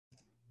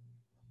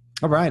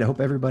All right. I hope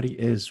everybody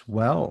is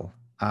well.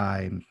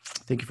 I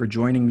thank you for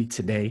joining me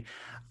today.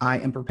 I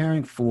am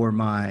preparing for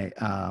my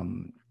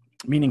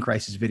meaning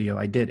crisis video.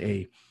 I did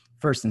a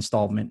first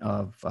installment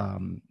of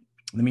the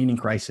meaning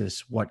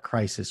crisis, what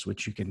crisis,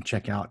 which you can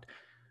check out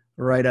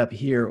right up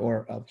here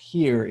or up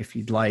here if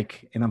you'd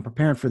like. And I'm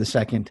preparing for the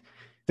second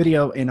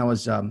video. And I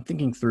was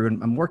thinking through,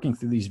 and I'm working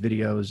through these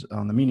videos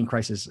on the meaning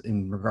crisis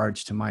in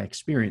regards to my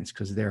experience,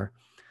 because there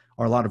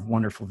are a lot of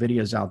wonderful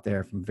videos out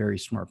there from very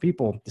smart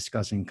people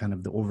discussing kind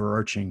of the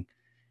overarching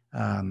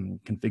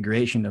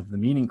configuration of the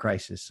meaning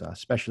crisis,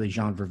 especially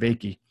Jean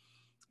Vervaeke.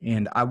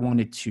 And I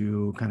wanted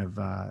to kind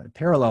of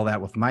parallel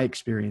that with my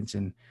experience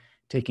in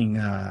taking,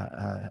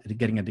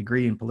 getting a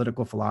degree in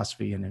political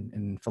philosophy and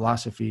in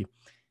philosophy,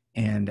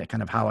 and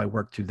kind of how I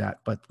worked through that.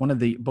 But one of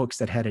the books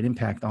that had an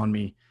impact on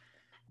me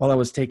while I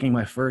was taking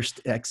my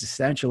first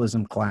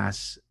existentialism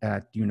class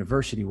at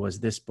university was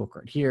this book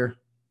right here,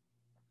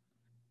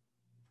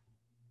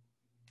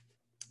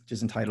 which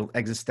is entitled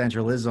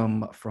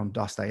Existentialism from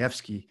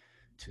Dostoevsky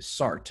to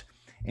Sartre.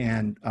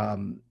 And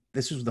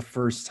this was the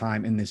first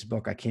time in this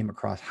book I came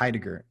across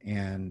Heidegger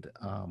and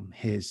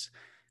his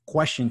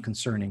question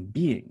concerning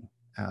being.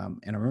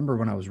 And I remember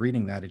when I was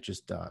reading that, it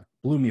just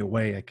blew me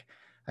away.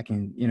 I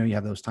can, you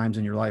have those times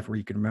in your life where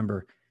you can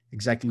remember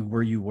exactly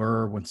where you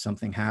were when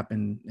something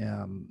happened,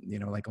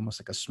 like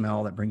almost like a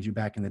smell that brings you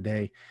back in the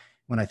day.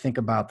 When I think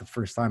about the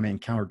first time I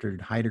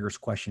encountered Heidegger's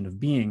question of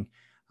being,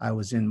 I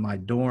was in my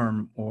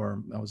dorm,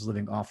 or I was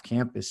living off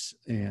campus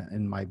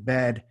in my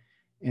bed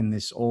in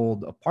this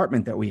old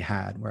apartment that we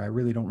had, where I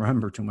really don't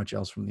remember too much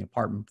else from the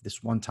apartment. But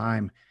this one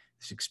time,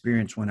 this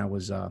experience when I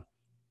was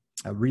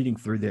reading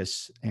through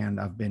this, and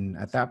I've been,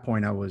 at that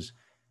point, I was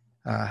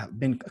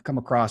come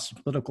across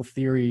political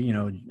theory,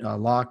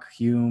 Locke,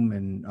 Hume,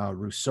 and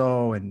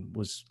Rousseau, and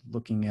was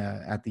looking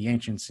at the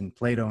ancients and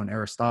Plato and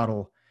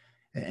Aristotle,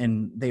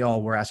 and they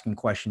all were asking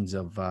questions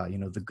of,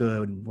 the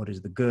good, what is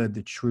the good,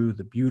 the true,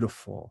 the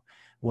beautiful,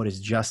 what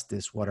is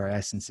justice, what are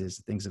essences,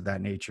 things of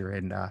that nature.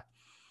 And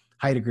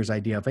Heidegger's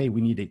idea of, hey,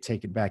 we need to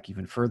take it back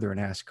even further and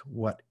ask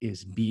what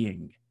is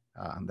being,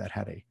 that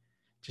had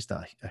just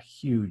a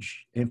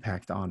huge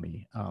impact on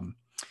me.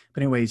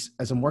 But anyways,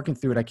 as I'm working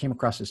through it, I came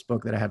across this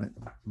book that I haven't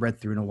read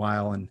through in a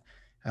while. And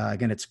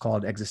again, it's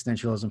called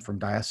Existentialism from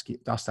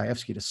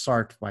Dostoevsky to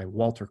Sartre by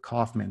Walter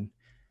Kaufman.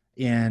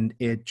 And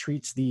it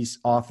treats these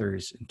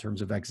authors in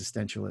terms of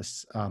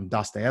existentialists: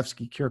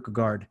 Dostoevsky,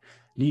 Kierkegaard,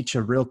 Nietzsche,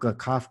 Rilke,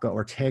 Kafka,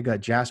 Ortega,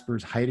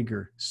 Jaspers,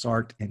 Heidegger,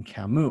 Sartre, and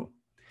Camus.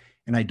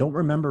 And I don't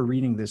remember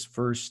reading this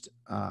first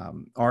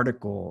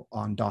article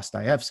on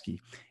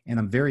Dostoevsky. And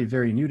I'm very,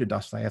 very new to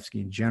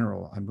Dostoevsky in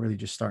general. I'm really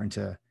just starting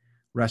to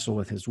wrestle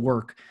with his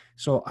work.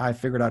 So I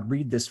figured I'd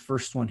read this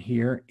first one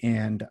here.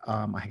 And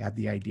I had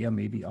the idea,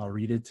 maybe I'll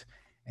read it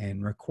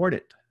and record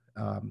it,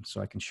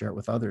 so I can share it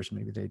with others.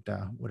 Maybe they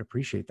would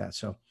appreciate that.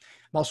 So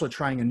I'm also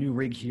trying a new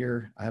rig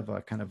here. I have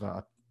a kind of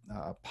a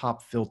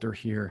pop filter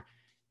here,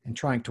 and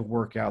trying to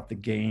work out the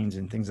gains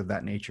and things of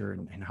that nature,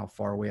 and how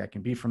far away I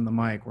can be from the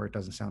mic where it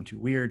doesn't sound too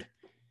weird,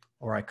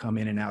 or I come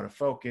in and out of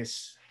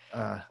focus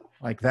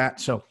like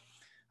that. So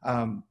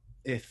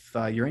if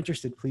you're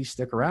interested, please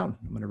stick around.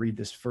 I'm going to read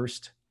this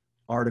first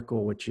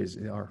article, which is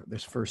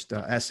this first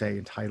essay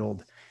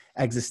entitled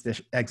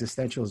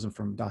Existentialism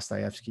from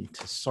Dostoevsky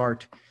to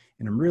Sartre.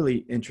 And I'm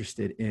really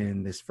interested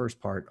in this first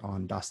part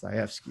on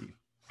Dostoevsky.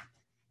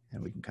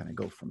 And we can kind of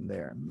go from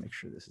there. Make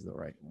sure this is the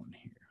right one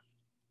here.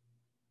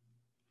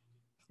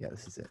 Yeah,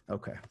 this is it.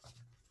 Okay.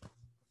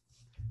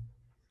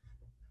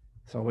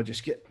 So we'll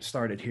just get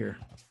started here.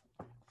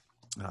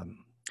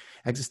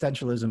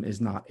 Existentialism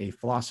is not a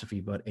philosophy,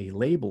 but a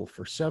label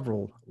for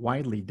several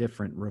widely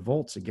different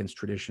revolts against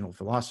traditional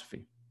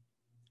philosophy.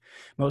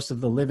 Most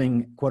of the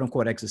living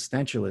quote-unquote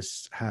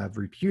existentialists have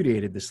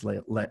repudiated this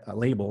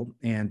label,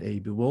 and a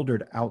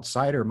bewildered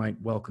outsider might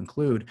well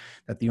conclude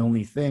that the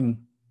only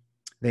thing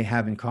they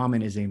have in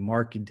common is a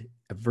marked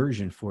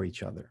aversion for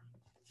each other.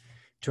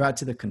 To add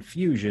to the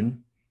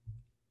confusion,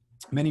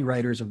 many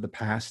writers of the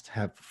past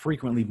have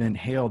frequently been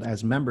hailed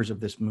as members of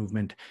this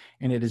movement,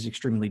 and it is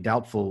extremely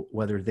doubtful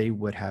whether they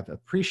would have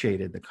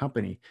appreciated the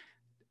company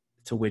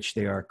to which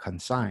they are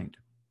consigned.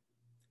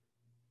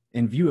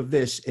 In view of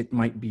this, it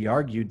might be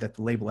argued that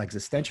the label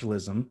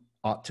existentialism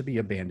ought to be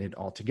abandoned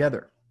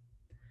altogether.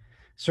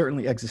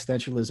 Certainly,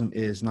 existentialism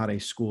is not a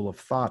school of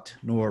thought,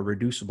 nor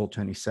reducible to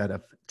any set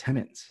of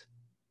tenets.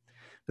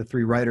 The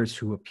three writers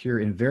who appear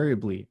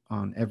invariably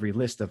on every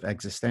list of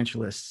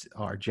existentialists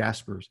are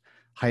Jaspers,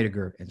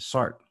 Heidegger, and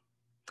Sartre,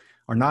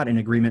 are not in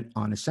agreement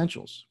on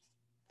essentials.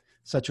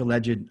 Such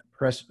alleged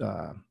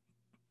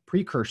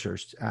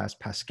precursors as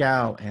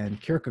Pascal and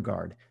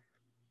Kierkegaard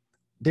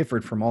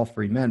differed from all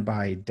three men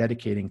by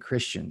dedicated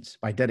Christians,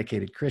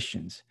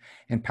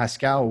 and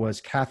Pascal was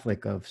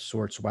Catholic of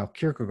sorts, while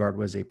Kierkegaard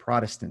was a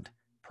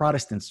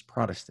Protestant's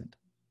Protestant.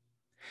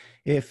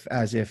 If,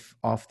 as if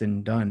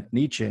often done,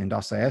 Nietzsche and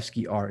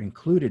Dostoevsky are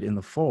included in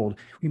the fold,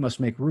 we must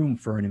make room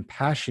for an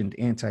impassioned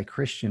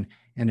anti-Christian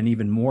and an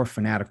even more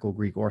fanatical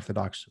Greek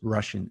Orthodox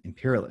Russian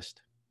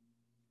imperialist.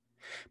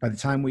 By the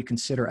time we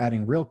consider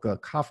adding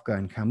Rilke, Kafka,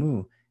 and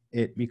Camus,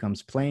 it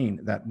becomes plain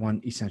that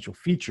one essential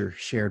feature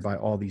shared by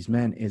all these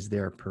men is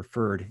their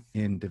preferred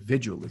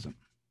individualism.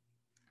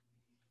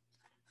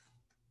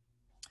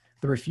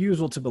 The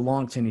refusal to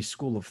belong to any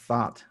school of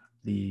thought,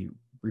 the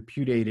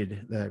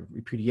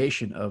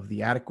repudiation of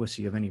the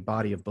adequacy of any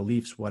body of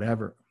beliefs,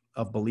 whatever,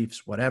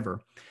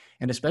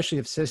 and especially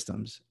of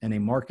systems, and a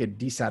marked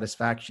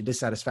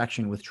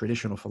dissatisfaction with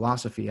traditional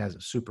philosophy as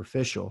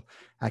superficial,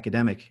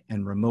 academic,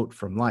 and remote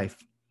from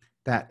life,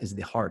 that is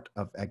the heart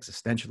of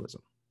existentialism.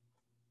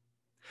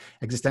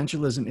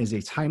 Existentialism is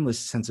a timeless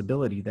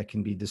sensibility that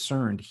can be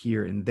discerned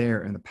here and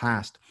there in the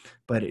past,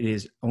 but it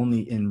is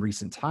only in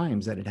recent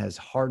times that it has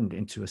hardened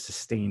into a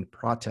sustained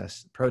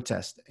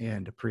protest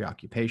and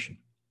preoccupation.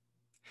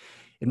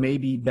 It may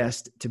be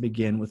best to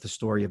begin with the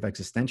story of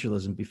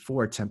existentialism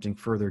before attempting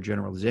further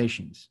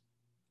generalizations.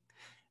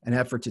 An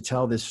effort to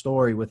tell this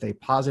story with a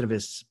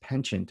positivist's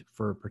penchant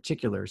for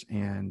particulars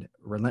and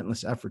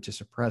relentless effort to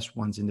suppress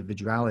one's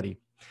individuality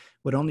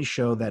would only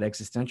show that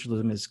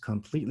existentialism is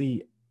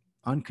completely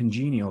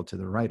uncongenial to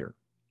the writer.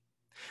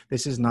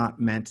 This is not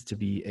meant to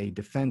be a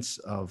defense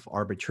of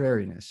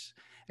arbitrariness.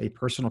 A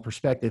personal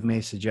perspective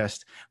may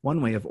suggest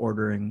one way of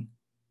ordering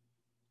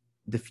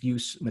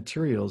diffuse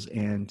materials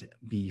and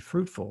be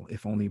fruitful,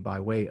 if only by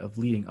way of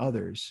leading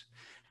others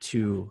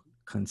to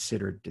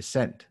considered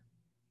dissent.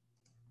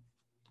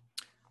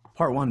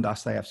 Part 1,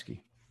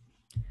 Dostoevsky.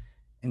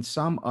 In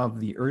some of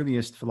the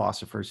earliest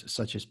philosophers,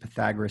 such as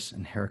Pythagoras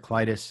and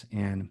Heraclitus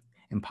and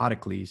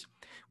Empedocles,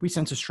 we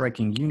sense a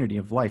striking unity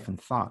of life and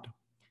thought.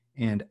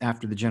 And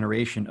after the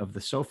generation of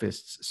the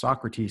sophists,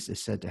 Socrates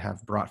is said to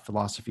have brought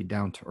philosophy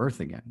down to earth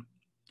again.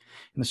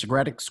 In the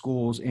Socratic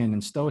schools and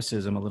in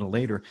Stoicism a little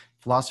later,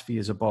 philosophy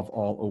is above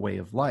all a way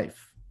of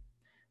life.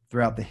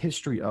 Throughout the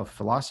history of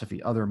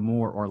philosophy, other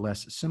more or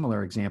less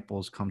similar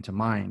examples come to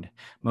mind,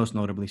 most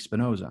notably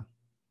Spinoza.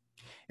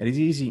 It is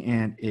easy,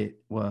 and it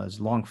was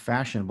long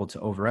fashionable,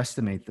 to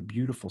overestimate the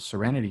beautiful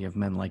serenity of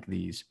men like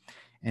these,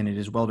 and it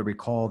is well to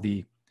recall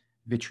the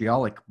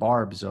vitriolic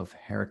barbs of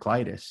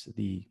Heraclitus,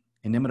 the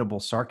inimitable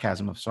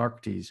sarcasm of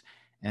Socrates,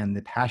 and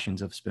the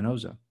passions of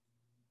Spinoza.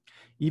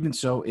 Even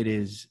so, it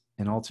is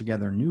an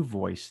altogether new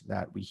voice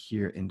that we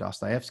hear in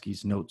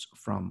Dostoevsky's notes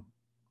from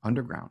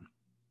Underground.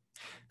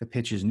 The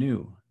pitch is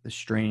new, the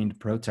strained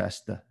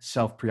protest, the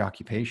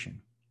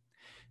self-preoccupation.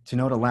 To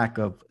note a lack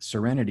of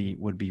serenity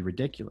would be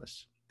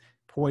ridiculous.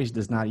 Poise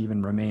does not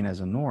even remain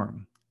as a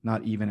norm,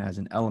 not even as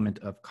an element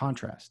of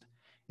contrast.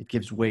 It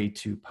gives way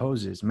to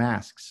poses,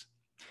 masks,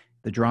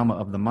 the drama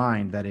of the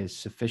mind that is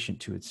sufficient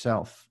to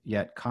itself,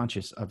 yet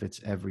conscious of its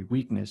every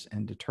weakness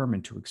and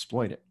determined to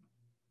exploit it.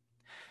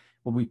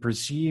 What we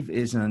perceive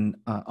is an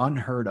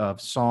unheard of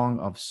song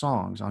of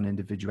songs on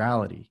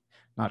individuality,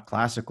 not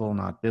classical,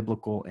 not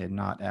biblical, and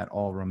not at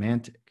all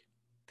romantic.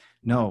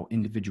 No,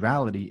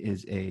 individuality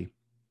is a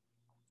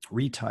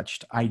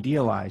retouched,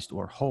 idealized,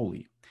 or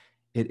holy.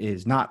 It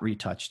is not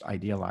retouched,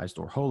 idealized,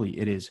 or holy.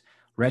 It is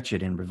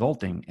wretched and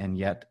revolting, and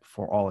yet,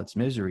 for all its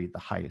misery, the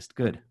highest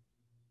good.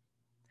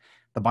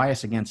 The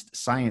bias against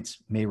science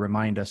may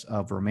remind us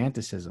of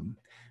romanticism,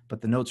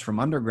 but the notes from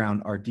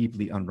Underground are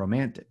deeply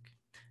unromantic.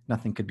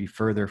 Nothing could be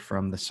further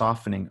from the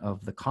softening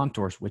of the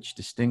contours which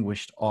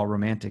distinguished all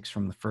romantics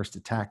from the first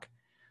attack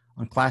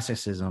on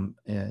classicism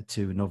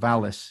to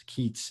Novalis,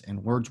 Keats,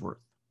 and Wordsworth.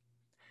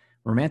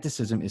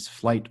 Romanticism is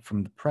flight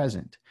from the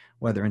present,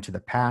 whether into the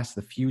past,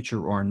 the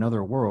future, or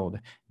another world,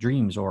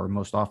 dreams, or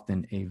most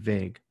often a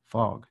vague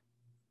fog.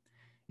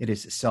 It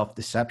is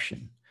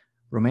self-deception.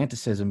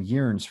 Romanticism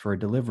yearns for a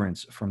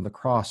deliverance from the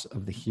cross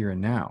of the here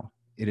and now.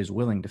 It is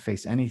willing to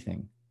face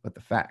anything but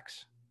the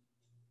facts.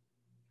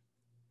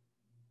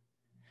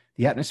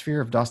 The atmosphere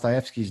of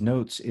Dostoevsky's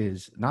notes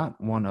is not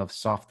one of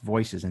soft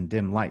voices and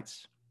dim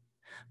lights.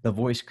 The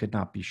voice could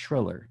not be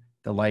shriller,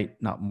 the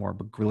light not more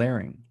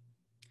glaring.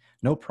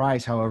 No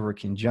prize, however,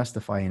 can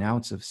justify an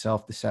ounce of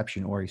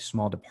self-deception or a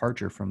small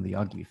departure from the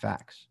ugly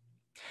facts.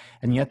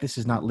 And yet this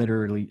is not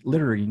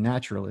literary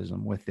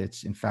naturalism with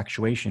its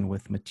infatuation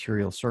with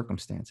material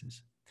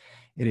circumstances.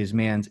 It is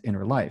man's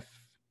inner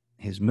life,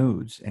 his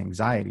moods,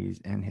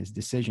 anxieties, and his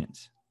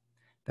decisions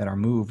that are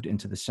moved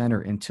into the center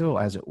until,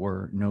 as it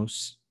were,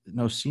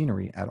 no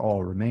scenery at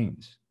all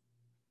remains.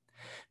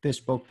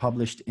 This book,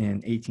 published in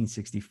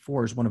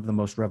 1864, is one of the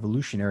most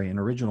revolutionary and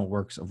original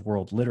works of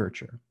world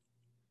literature.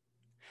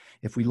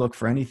 If we look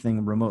for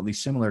anything remotely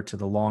similar to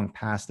the long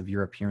past of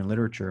European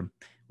literature,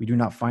 we do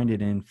not find it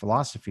in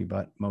philosophy,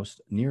 but most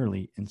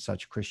nearly in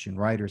such Christian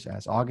writers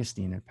as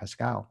Augustine and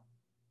Pascal.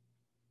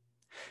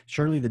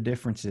 Surely the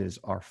differences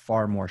are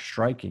far more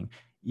striking,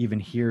 even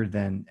here,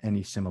 than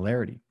any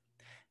similarity.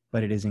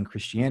 But it is in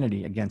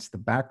Christianity, against the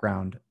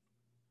background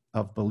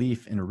of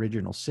belief in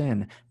original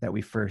sin, that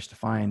we first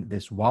find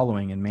this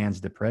wallowing in man's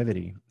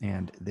depravity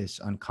and this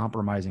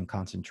uncompromising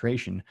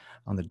concentration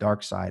on the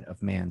dark side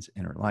of man's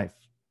inner life.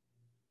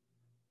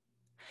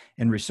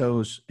 In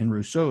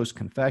Rousseau's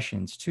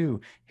Confessions, too,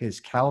 his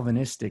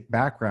Calvinistic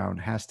background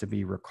has to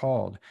be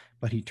recalled,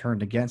 but he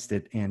turned against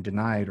it and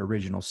denied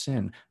original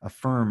sin,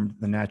 affirmed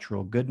the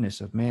natural goodness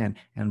of man,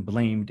 and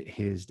blamed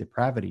his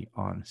depravity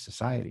on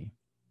society.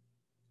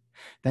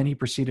 Then he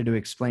proceeded to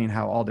explain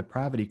how all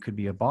depravity could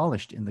be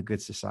abolished in the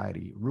good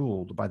society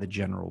ruled by the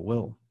general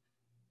will.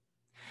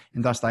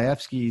 In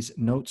Dostoevsky's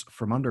Notes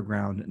from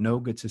Underground, no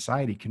good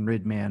society can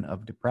rid man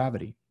of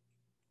depravity.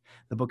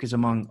 The book is,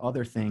 among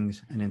other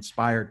things, an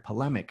inspired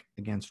polemic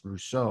against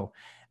Rousseau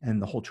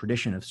and the whole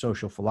tradition of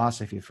social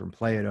philosophy from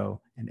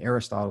Plato and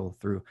Aristotle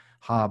through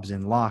Hobbes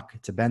and Locke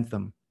to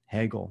Bentham,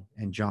 Hegel,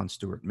 and John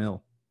Stuart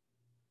Mill.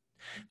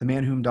 The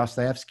man whom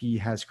Dostoevsky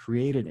has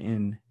created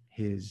in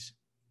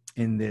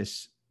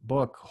this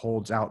book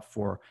holds out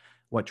for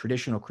what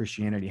traditional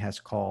Christianity has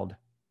called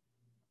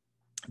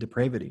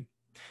depravity.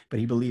 But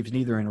he believes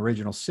neither in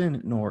original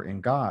sin nor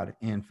in God,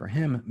 and for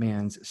him,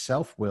 man's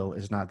self-will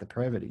is not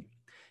depravity.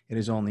 It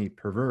is only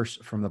perverse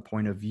from the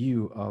point of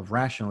view of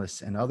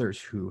rationalists and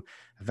others who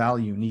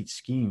value neat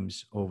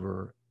schemes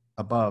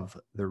above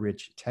the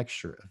rich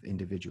texture of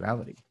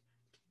individuality.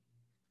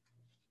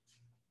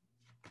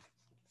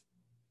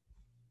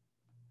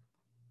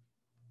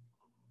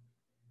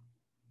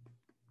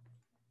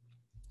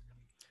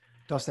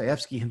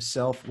 Dostoevsky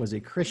himself was a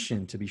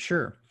Christian, to be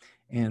sure,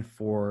 and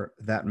for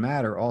that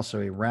matter,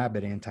 also a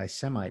rabid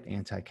anti-Semite,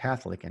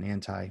 anti-Catholic, and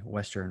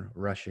anti-Western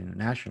Russian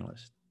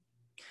nationalist.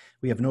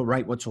 We have no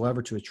right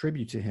whatsoever to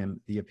attribute to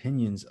him the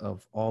opinions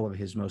of all of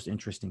his most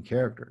interesting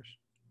characters.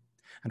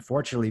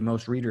 Unfortunately,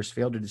 most readers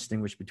fail to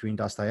distinguish between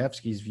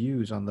Dostoevsky's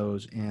views on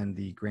those and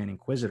the Grand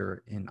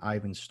Inquisitor in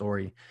Ivan's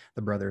story,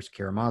 The Brothers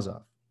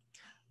Karamazov,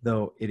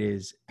 though it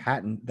is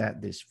patent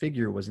that this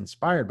figure was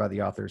inspired by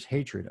the author's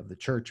hatred of the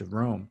Church of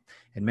Rome,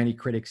 and many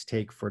critics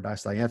take for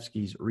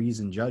Dostoevsky's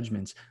reasoned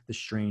judgments the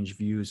strange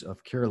views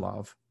of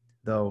Kirillov,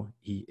 though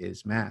he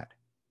is mad.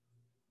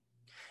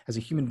 As a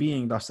human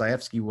being,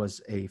 Dostoevsky was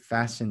as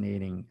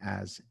fascinating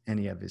as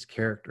any of his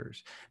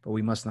characters, but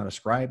we must not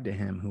ascribe to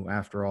him, who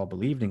after all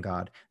believed in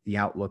God, the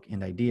outlook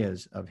and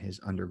ideas of his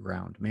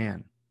underground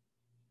man.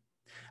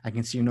 I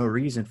can see no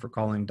reason for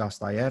calling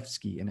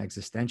Dostoevsky an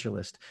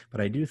existentialist, but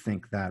I do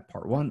think that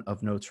part one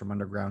of Notes from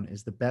Underground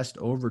is the best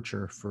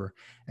overture for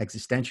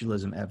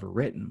existentialism ever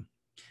written.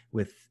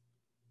 With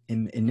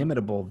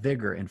inimitable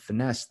vigor and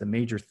finesse, the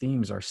major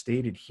themes are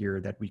stated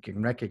here that we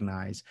can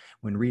recognize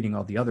when reading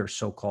all the other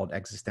so-called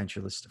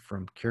existentialists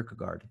from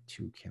Kierkegaard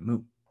to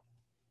Camus.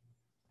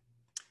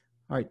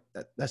 All right,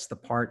 that's the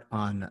part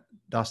on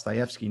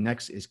Dostoevsky.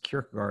 Next is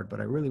Kierkegaard,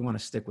 but I really want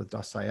to stick with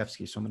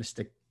Dostoevsky, so I'm going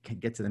to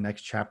get to the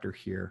next chapter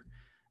here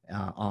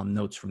on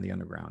Notes from the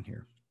Underground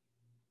here.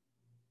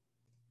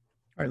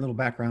 All right, a little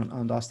background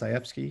on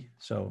Dostoevsky.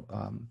 So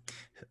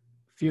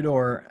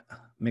Fyodor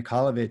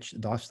Mikhailovich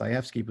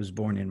Dostoevsky was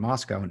born in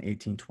Moscow in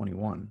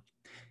 1821.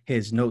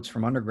 His Notes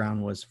from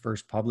Underground was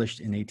first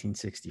published in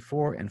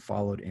 1864 and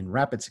followed in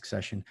rapid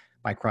succession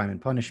by Crime and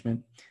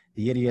Punishment,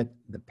 The Idiot,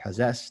 The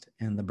Possessed,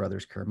 and The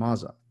Brothers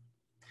Karamazov.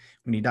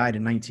 When he died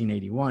in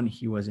 1981,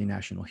 he was a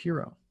national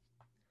hero.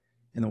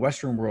 In the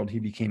Western world, he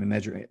became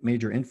a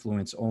major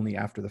influence only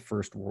after the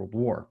First World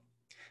War.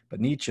 But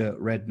Nietzsche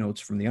read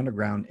Notes from the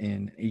Underground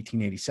in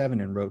 1887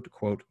 and wrote,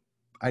 quote,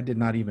 "I did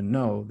not even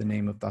know the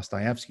name of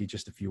Dostoevsky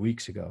just a few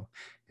weeks ago.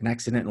 An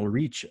accidental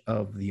reach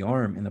of the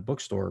arm in a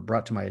bookstore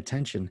brought to my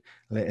attention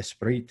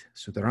L'Esprit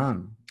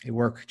Souterrain, a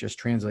work just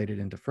translated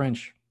into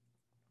French.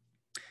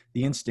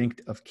 The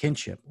instinct of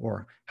kinship,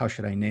 or how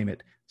should I name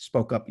it,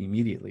 spoke up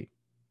immediately.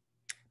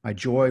 My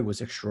joy was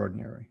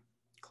extraordinary,"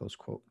 close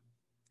quote.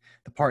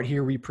 The part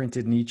here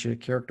reprinted Nietzsche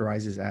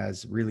characterizes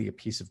as really a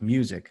piece of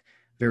music,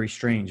 very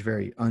strange,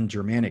 very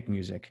un-Germanic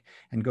music,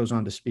 and goes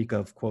on to speak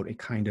of, quote, "a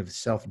kind of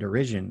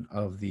self-derision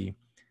of the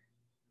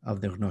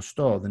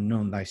gnosto, the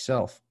known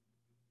thyself,"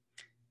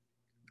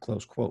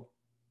 close quote.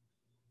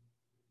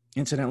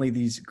 Incidentally,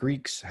 these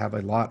Greeks have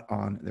a lot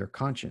on their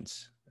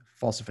conscience.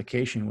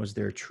 Falsification was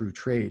their true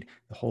trade.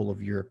 The whole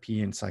of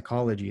European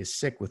psychology is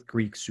sick with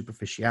Greek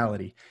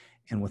superficiality,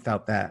 and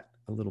without that,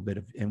 the little bit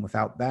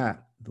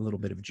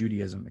of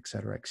Judaism, et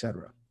cetera, et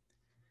cetera.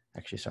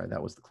 Actually, sorry,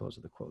 that was the close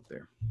of the quote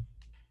there.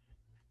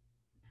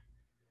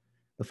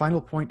 The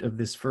final point of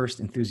this first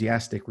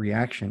enthusiastic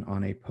reaction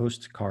on a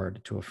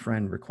postcard to a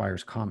friend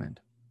requires comment.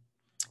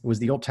 It was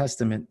the Old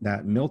Testament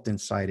that Milton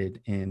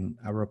cited in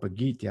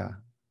Areopagitica,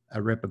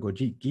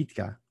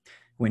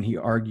 when he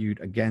argued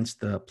against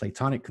the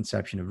Platonic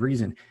conception of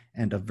reason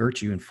and of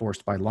virtue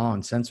enforced by law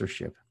and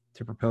censorship,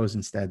 to propose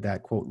instead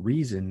that, quote,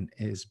 "reason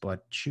is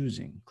but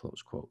choosing,"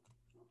 close quote.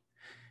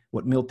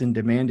 What Milton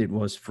demanded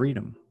was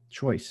freedom,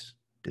 choice,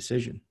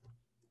 decision.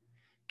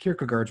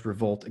 Kierkegaard's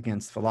revolt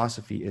against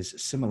philosophy is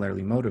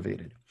similarly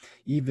motivated.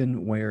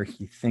 Even where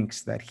he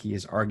thinks that he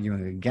is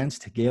arguing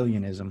against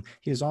Hegelianism,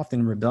 he is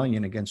often in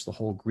rebellion against the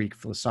whole Greek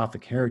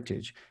philosophic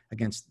heritage,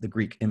 against the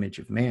Greek image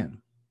of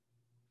man.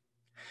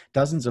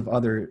 Dozens of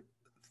other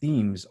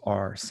themes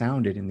are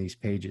sounded in these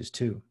pages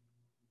too.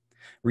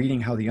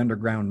 Reading how the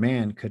underground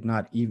man could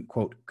not even,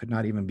 quote, could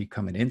not even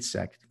become an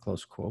insect,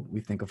 close quote,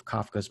 we think of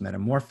Kafka's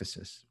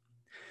Metamorphosis.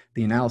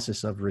 The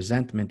analysis of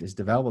resentment is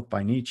developed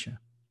by Nietzsche.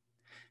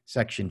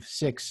 Section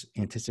 6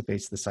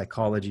 anticipates the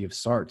psychology of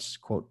Sartre's,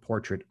 quote,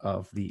 portrait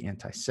of the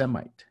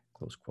anti-Semite,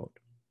 close quote.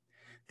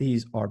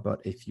 These are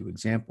but a few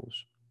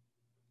examples.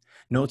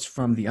 Notes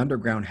from the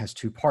Underground has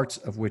two parts,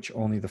 of which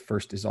only the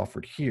first is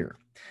offered here.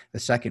 The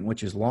second,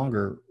 which is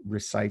longer,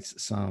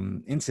 recites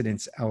some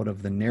incidents out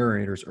of the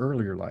narrator's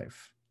earlier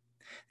life.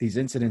 These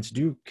incidents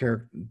do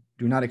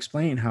not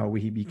explain how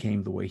he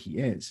became the way he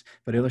is,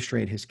 but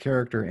illustrate his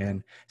character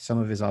and some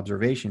of his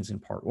observations in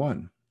part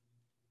 1.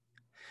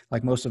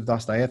 Like most of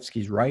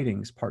Dostoevsky's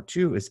writings, part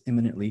 2 is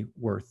eminently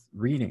worth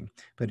reading,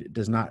 but it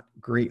does not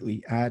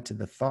greatly add to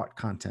the thought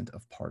content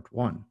of part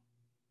 1.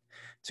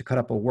 To cut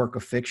up a work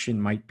of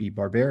fiction might be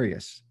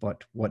barbarous,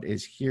 but what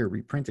is here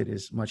reprinted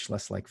is much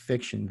less like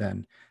fiction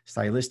than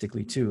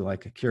stylistically too,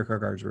 like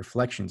Kierkegaard's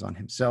reflections on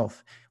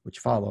himself, which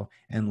follow,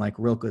 and like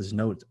Rilke's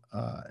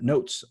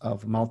notes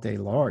of Malte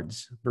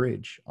Lard's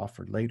Bridge,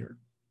 offered later.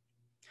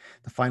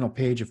 The final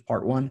page of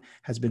part 1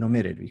 has been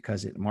omitted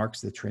because it marks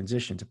the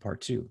transition to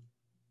part 2.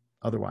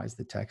 Otherwise,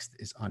 the text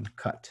is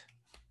uncut.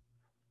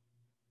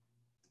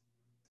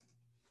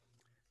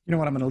 You know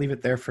what, I'm going to leave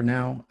it there for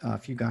now.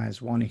 If you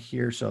guys want to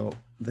hear, so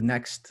the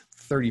next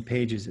 30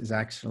 pages is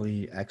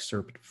actually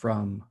excerpt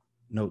from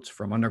Notes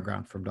from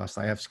Underground from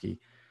Dostoevsky.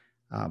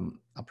 I'll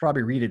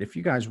probably read it. If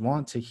you guys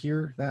want to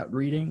hear that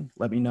reading,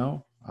 let me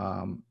know.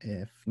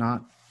 If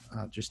not,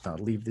 I'll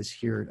leave this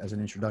here as an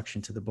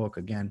introduction to the book.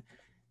 Again,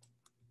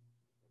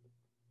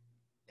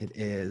 it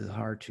is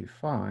hard to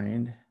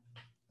find.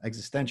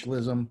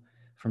 Existentialism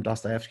from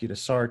Dostoevsky to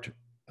Sartre,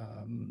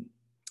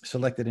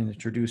 selected and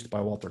introduced by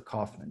Walter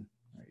Kaufman.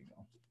 There you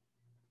go.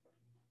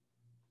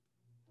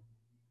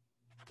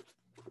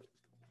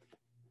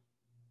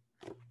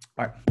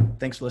 All right.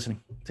 Thanks for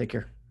listening. Take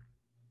care.